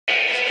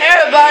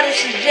everybody?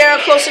 This is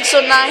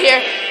Jericho609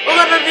 here. We're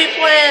gonna be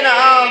playing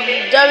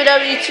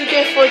WWE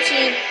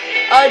 2K14.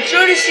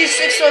 Jordy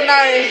C609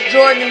 is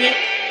joining me,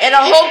 and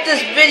I hope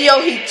this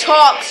video he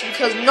talks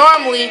because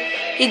normally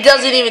he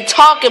doesn't even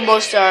talk in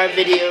most of our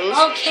videos.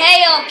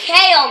 Okay.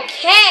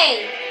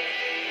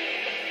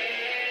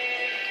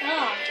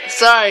 God.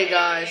 Sorry,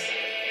 guys.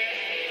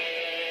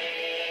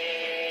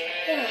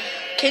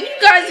 Can you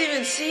guys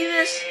even see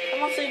this? I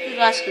don't think you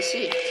guys can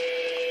see.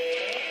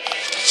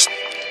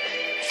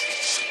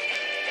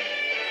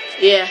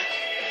 Yeah.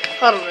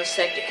 Hold on a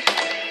second.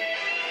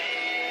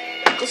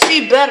 I can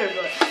see better,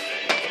 but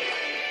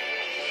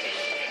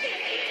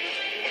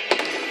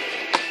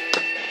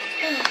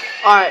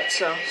alright,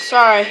 so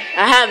sorry.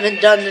 I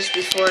haven't done this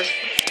before.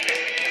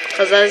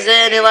 Because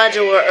Isaiah and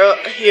Elijah were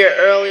here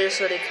earlier,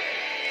 so they.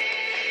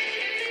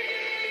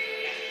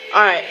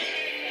 Alright.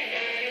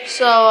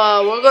 So,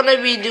 we're going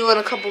to be doing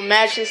a couple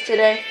matches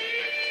today.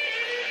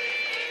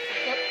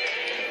 Yep.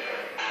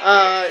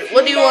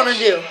 What do you want to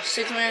do?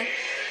 6-man?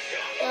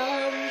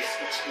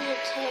 6-man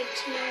tag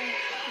team.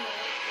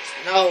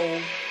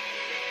 No.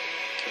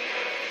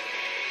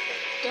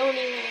 Don't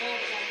even have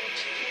that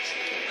much.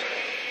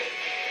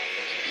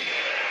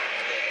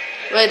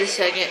 Wait a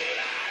second.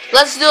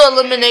 Let's do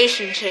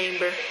Elimination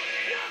Chamber.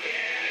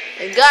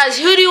 And guys,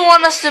 who do you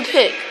want us to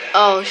pick?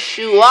 Oh,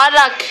 shoot. Why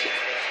not?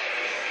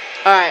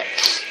 Alright.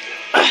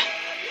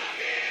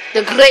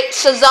 The Great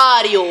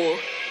Cesario.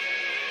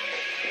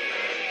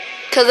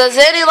 Because as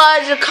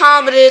Elijah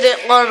commented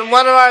on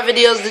one of our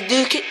videos, the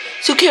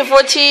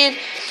 2K14,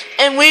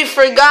 and we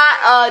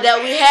forgot that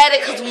we had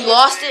it because we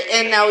lost it,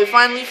 and now we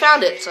finally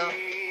found it. So,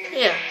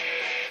 yeah.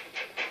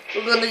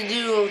 We're going to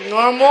do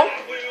normal.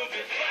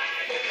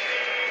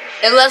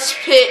 And let's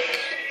pick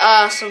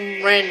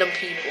some random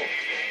people.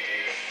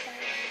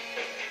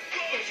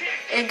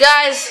 And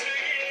guys,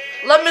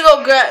 let me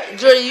go grab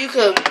Jordy. You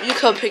could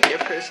pick your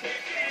person.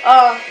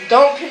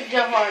 Don't pick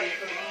Jeff Hardy.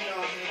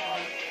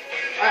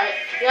 Alright,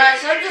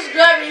 guys, I'm just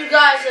grabbing you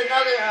guys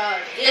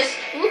another disc.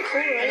 Ooh,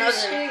 cool, right?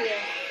 Another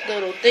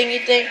little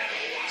thingy thing.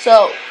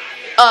 So,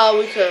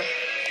 we could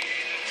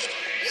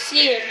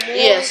see it more.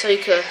 Yeah, so you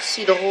could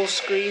see the whole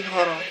screen.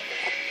 Hold on.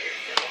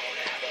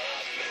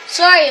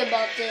 Sorry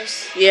about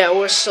this. Yeah,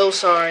 we're so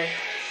sorry.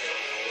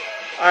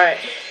 Alright,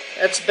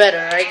 that's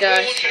better, right,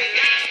 guys?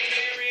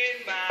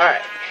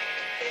 Alright.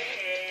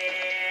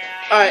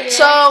 Alright, yeah.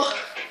 So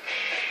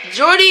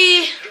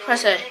Jordy,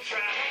 press A.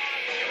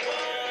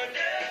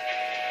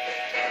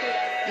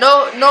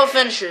 No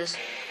finishers.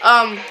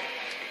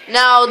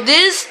 Now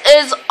this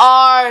is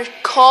our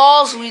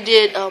calls we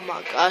did. Oh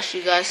my gosh,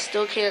 you guys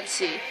still can't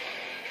see,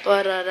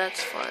 but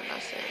that's fine. I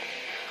think.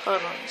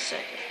 Hold on a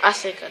second. I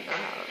think I know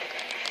how.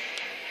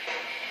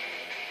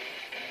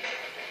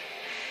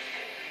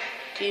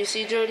 Can you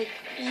see, Jordy?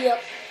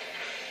 Yep.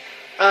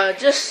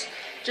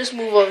 Just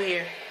move over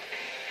here.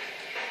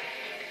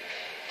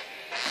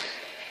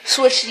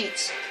 Switch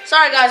seats.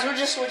 Sorry guys, we're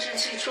just switching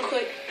seats real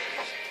quick.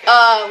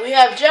 We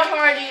have Jeff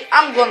Hardy.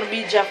 I'm gonna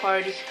be Jeff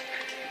Hardy.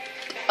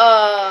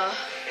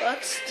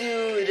 Let's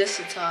do this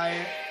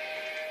attire.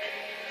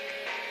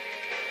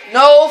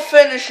 No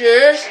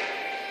finishers.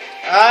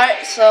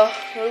 Alright, so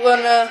we're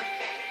gonna.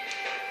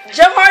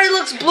 Jeff Hardy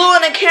looks blue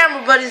in the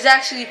camera, but he's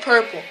actually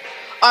purple.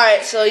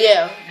 Alright, so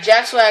yeah,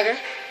 Jack Swagger.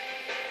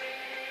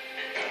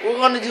 We're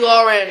gonna do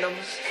all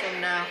randoms from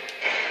now.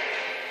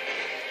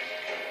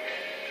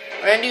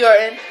 Randy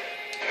Orton.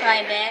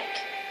 Ryback.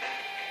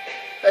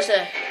 What's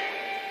that?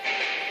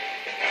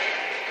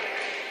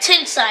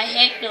 Tensai,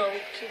 heck no,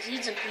 because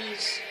he's a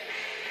beast.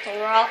 The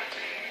Rock.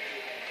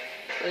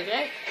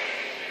 Okay.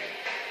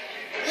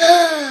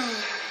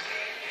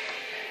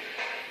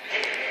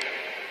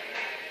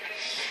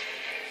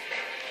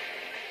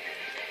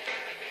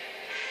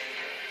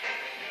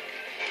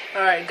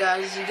 Alright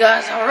guys, you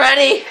guys are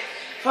ready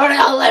for the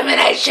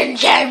Elimination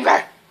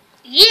Chamber?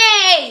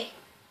 Yay!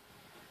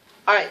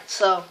 Alright,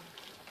 so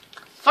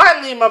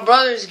finally my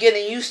brother's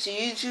getting used to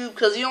YouTube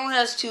because he only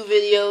has 2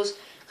 videos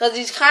because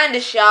he's kind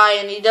of shy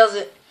and he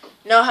doesn't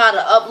know how to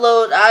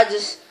upload. I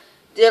just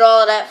did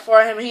all of that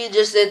for him. He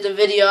just did the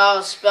video.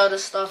 I'll spell the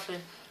stuff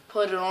and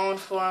put it on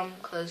for him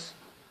because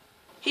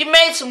he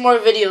made some more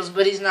videos,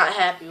 but he's not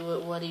happy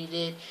with what he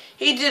did.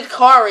 He did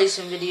car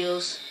racing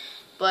videos,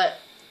 but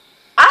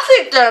I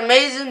think they're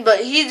amazing,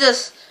 but he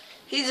just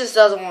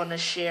doesn't want to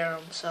share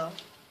them, so.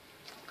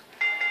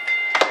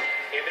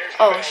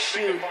 Oh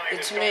shoot,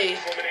 it's me.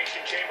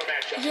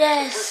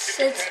 Yes,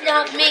 it's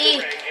not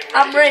me.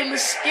 I'm Rey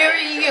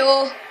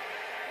Mysterio.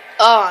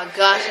 Oh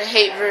gosh, I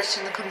hate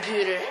versing the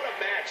computer.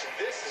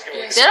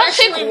 Yeah, Did I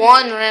pick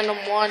one random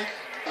one?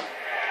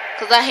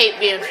 Because I hate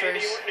being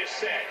first.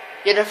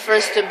 You're the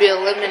first to be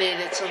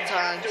eliminated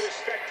sometimes.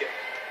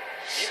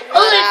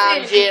 But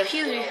I'm Jeff.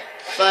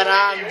 But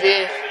I'm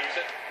Jeff.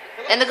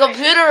 And the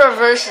computer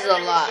reverses a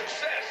lot.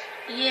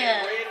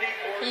 Yeah,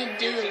 they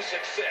do.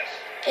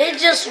 It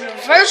just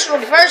reverse.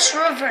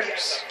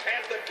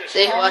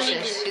 See, watch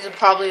this. He's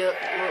probably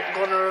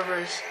going to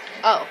reverse.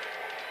 Oh.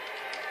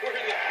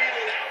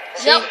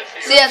 See, Yep.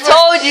 see,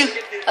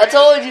 I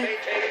told you.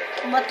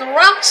 But The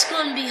Rock's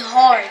gonna be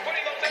hard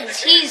because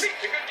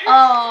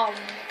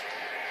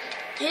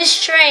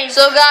his train.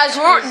 So guys,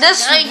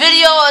 this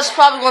video is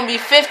probably going to be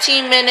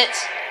 15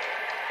 minutes.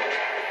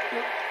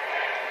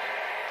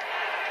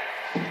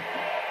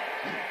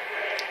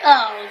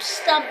 Oh,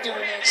 stop doing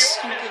that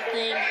stupid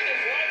thing.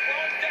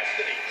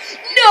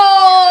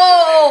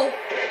 No!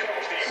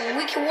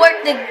 We can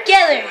work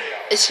together.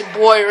 It's your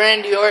boy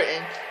Randy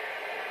Orton.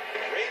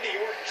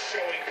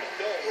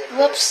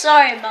 Whoops,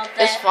 sorry about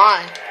that. It's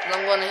fine.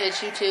 I'm going to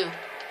hit you too.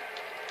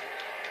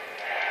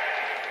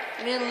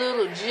 Me and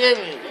little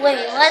Jimmy.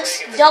 Wait,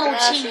 let's double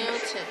team.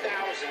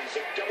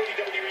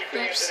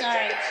 Oops,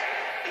 sorry.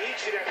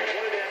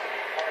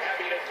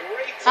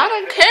 I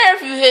don't care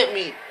if you hit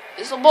me.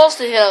 You're supposed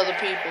to hit other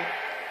people.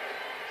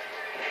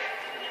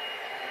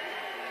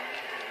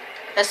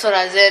 That's what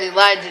Isaiah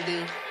lied to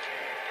do.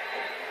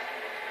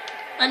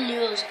 I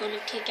knew I was going to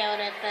kick out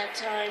at that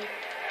time.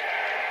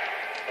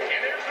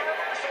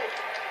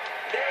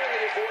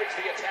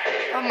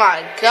 Oh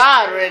my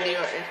God, Randy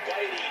Orton.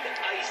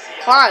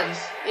 Fine.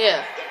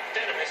 Yeah.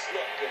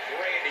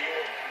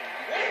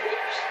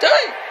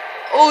 Dang.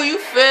 Oh, you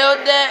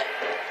failed that?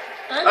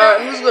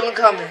 Alright, who's gonna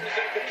come in?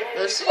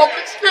 Let's see. Oh,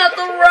 it's not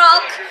The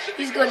Rock.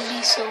 He's gonna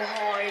be so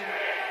hard.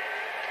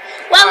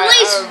 Well, at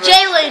least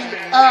Jalen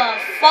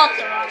fought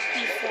The Rock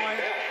before.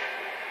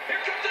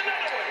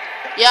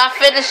 Yeah, I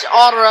finished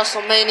all the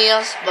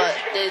WrestleManias, but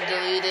they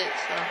deleted it,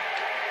 so.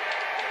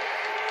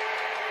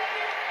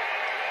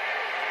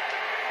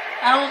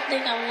 I don't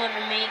think I'm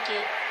gonna make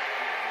it.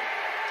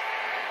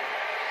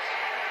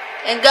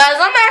 And guys,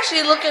 I'm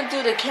actually looking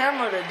through the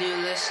camera to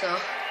do this, so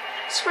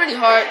it's pretty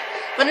hard.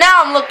 But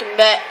now I'm looking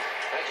back.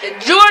 And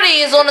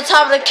Jordy is on the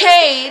top of the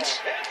cage,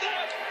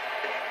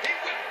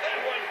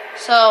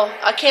 so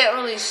I can't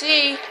really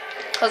see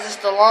because it's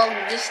the long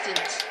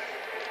distance.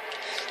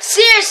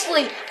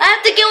 Seriously, I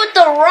have to get with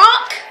The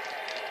Rock?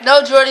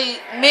 No,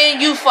 Jordy, me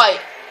and you fight.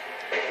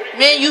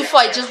 Me and you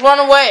fight. Just run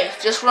away.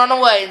 Just run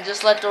away and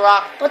just let The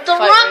Rock. But The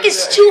Rock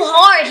is too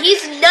hard.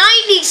 He's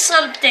 90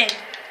 something.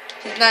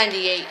 He's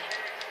 98.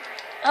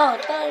 Oh, I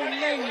thought he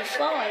was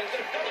 95.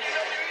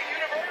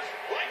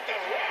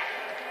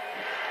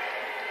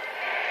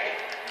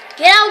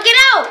 Get out, get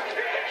out!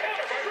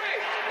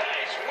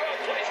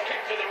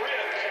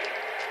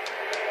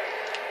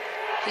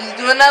 He's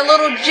doing that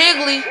little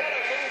jiggly.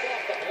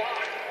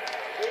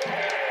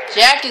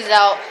 Jack is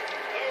out.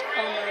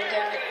 Oh my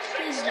God,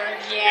 he's not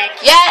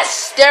Jack.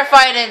 Yes, they're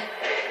fighting.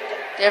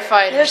 They're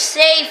fighting. They're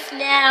safe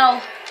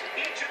now.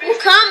 We'll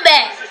come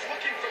back.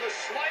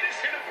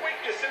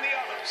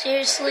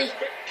 Seriously,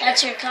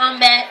 that's your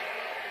combat.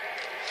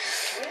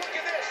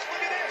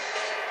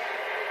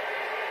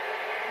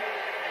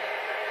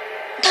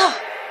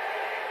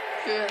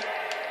 Yeah.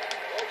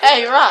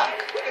 Hey, Rock.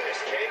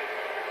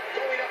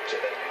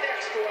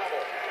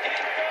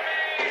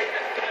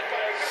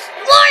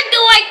 Lord, do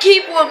I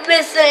keep on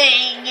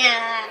missing?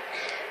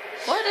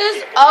 What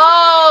is?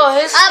 Oh,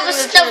 his. I have a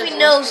stuffy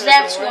nose.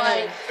 That's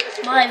why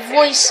my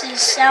voice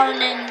is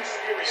sounding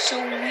so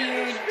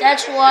weird.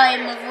 That's why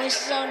my voice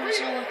is sounding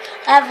so weird.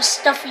 I have a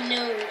stuffy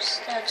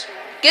nose. That's why.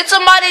 Get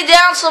somebody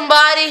down,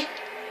 somebody,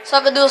 so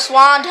I can do a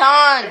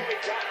swanton.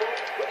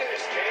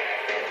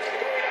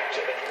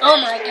 Oh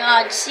my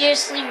God!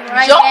 Seriously,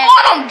 right? Jump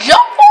on him!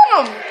 Jump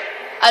on him!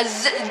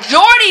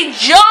 Jordy,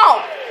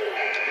 jump!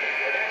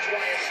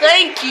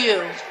 Thank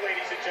you.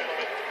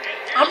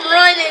 I'm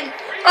running.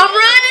 I'm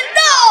running.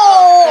 No!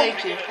 Oh,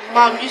 thank you,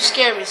 Mom. You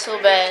scared me so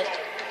bad.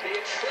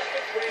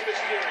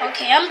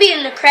 Okay, I'm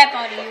beating the crap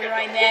out of you,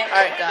 Ryback.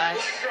 All right,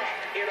 guys.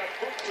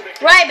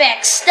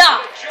 Ryback,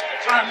 stop!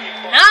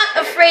 I'm not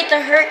afraid to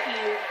hurt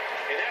you.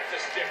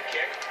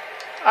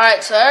 All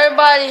right, so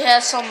everybody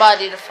has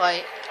somebody to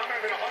fight.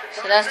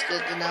 So that's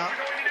good to know.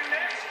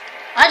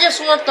 I just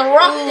want The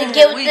Rock to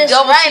get with this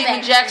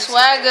Ryback. Jack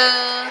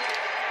Swagger.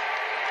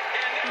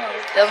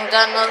 Doesn't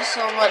got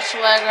so much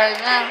swag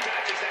right now.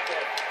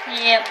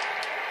 Yep.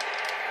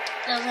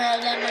 Doesn't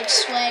have that much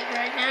swag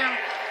right now.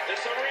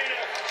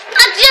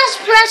 I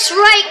just pressed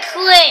right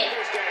click.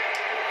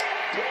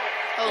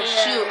 Oh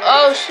shoot!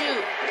 Oh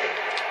shoot!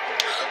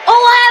 Oh,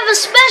 I have a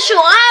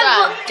special.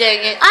 God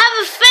dang it! I have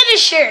a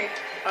finisher.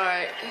 All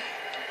right.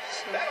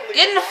 So,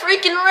 get in the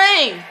freaking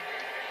ring.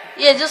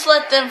 Yeah, just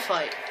let them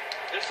fight.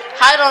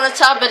 Hide on the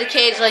top of the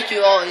cage like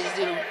you always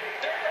do.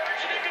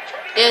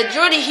 Yeah,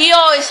 Jordy, he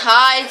always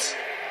hides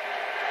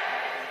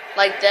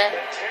like that.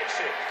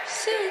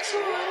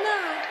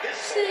 619,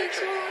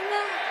 619,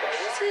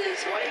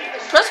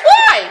 619. Press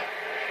Y.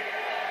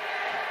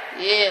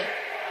 Yeah.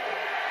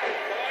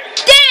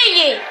 Dang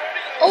it!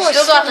 Oh,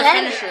 still got the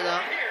finisher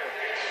though.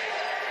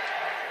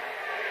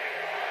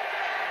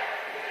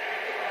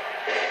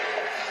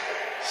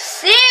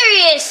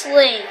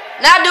 Seriously?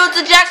 Now do it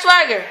to Jack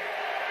Swagger.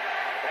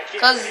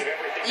 Because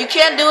you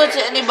can't do it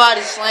to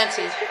anybody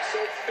slanted.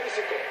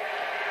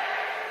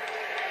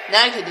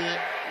 Now you can do it.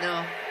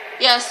 No.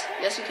 Yes.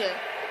 Yes, you can.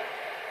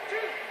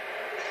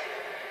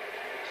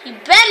 He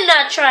better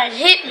not try and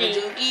hit me.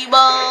 Dookie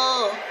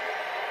ball.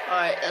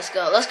 Alright, let's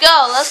go. Let's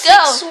go. Let's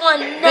go.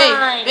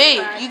 619.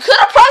 B. You could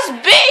have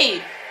pressed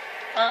B.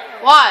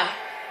 Why?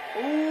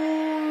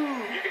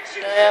 Ooh.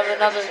 I have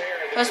another.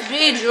 Press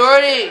B,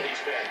 Jordy.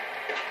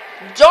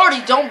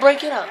 Jordy, don't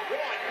break it up.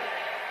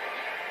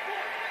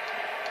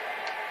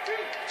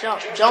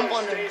 Jump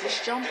on him.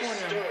 Just jump on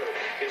him.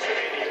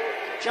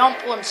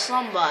 Jump on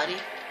somebody.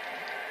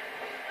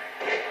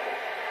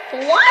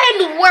 But why in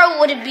the world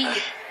would it be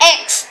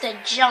X to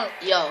jump?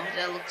 Yo,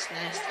 that looks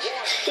nasty.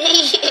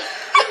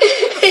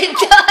 It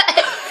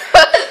does.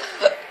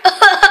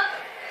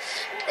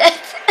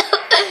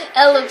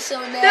 That looks so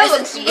nasty. That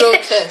looks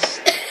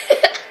grotesque.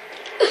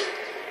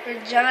 For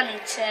Johnny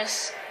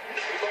Test.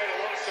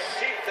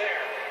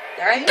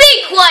 Right?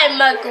 Be quiet,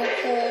 Michael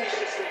Cole.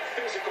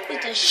 You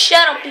need to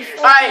shut up before.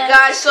 Alright,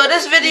 guys, so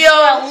this video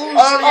only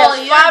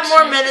has 5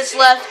 more minutes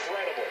left.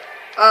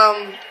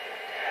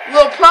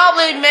 We'll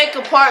probably make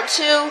a part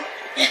 2.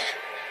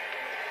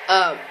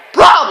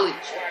 Probably.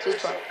 Just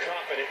probably.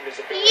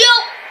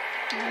 Yup.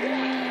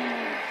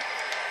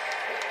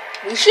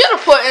 We should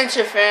have put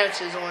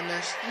interferences on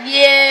this.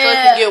 Yeah. So I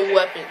could get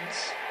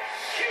weapons.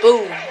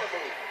 Boom.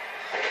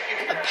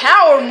 A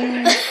power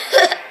move.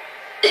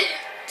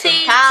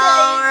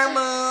 Power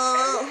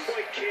move.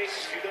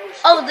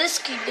 Oh, this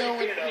could go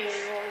with your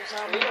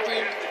zombie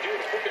thing.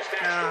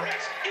 Nah.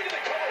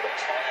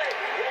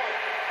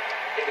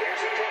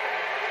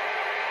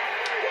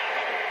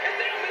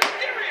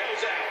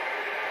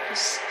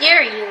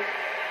 Mysterio.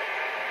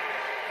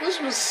 Who's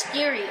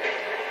Mysterio?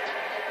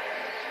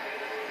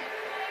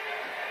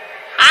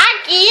 Hi,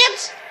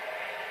 kids.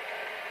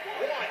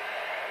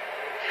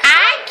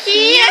 Hi,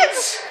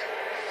 kids.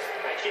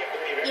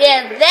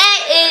 Yeah, that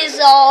is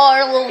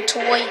our little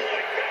toy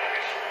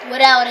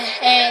without a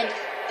head.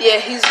 Yeah,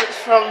 he's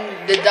from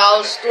the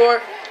dollar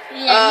store.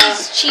 Yeah,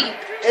 he's cheap.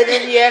 And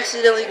then he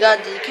accidentally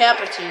got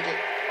decapitated.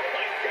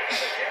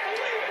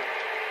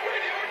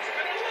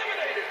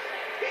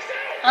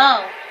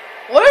 Oh.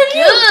 What are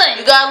you? Good.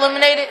 You got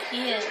eliminated?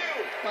 Yeah.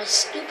 Well,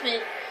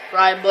 stupid.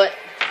 Right, but.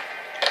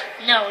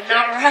 No,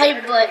 not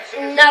right, but.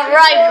 Not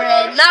right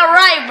bread. Not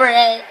right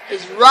bread.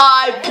 It's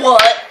rye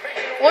butt.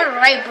 Or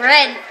right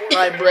bread.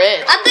 Rye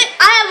bread. I think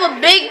I have a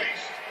big.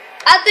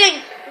 I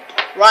think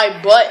Rye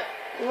butt.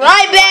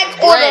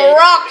 Ryback or The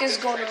Rock is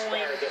going to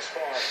win.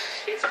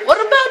 What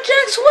about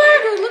Jack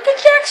Swagger? Look at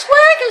Jack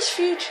Swagger's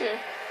future.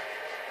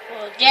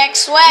 Well, Jack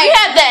Swagger. We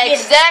had the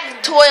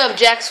exact toy of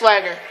Jack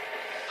Swagger.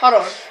 Hold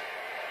on.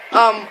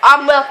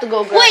 I'm about to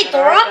go grab Wait, it. The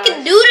Rock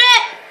can do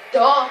that?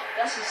 Duh.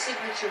 That's his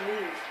signature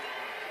move.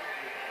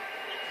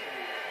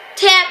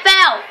 Tap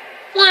out.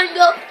 1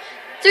 go.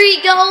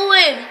 3 go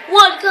in.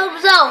 1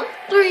 comes out.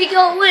 3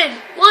 go in.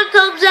 1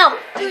 comes out.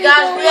 3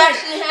 Guys, go we in.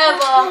 actually have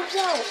 1 comes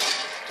out.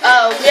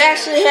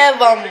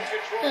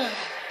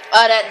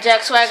 that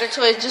Jack Swagger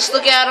toy. Just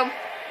look at him,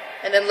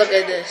 and then look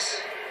at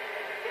this.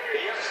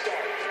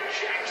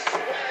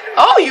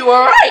 Oh, you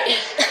were right.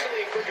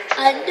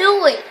 I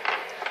knew it.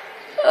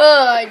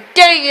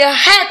 Dang it, I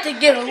had to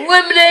get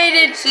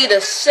eliminated. See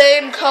the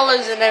same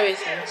colors and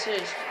everything.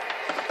 Seriously.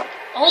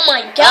 Oh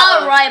my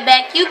God,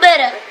 Ryback, you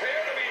better.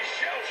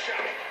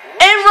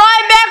 And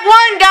Ryback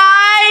won,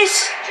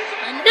 guys.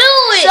 I knew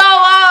it. So,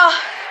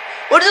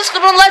 we're just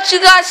gonna let you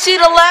guys see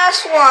the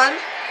last one,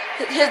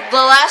 the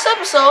last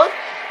episode.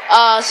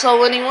 So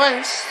when he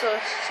wins, so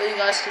you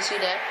guys can see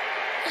that.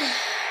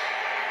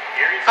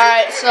 All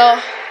right, so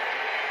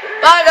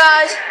bye,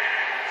 guys.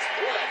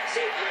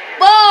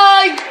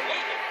 Bye.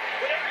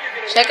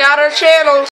 Check out our channel.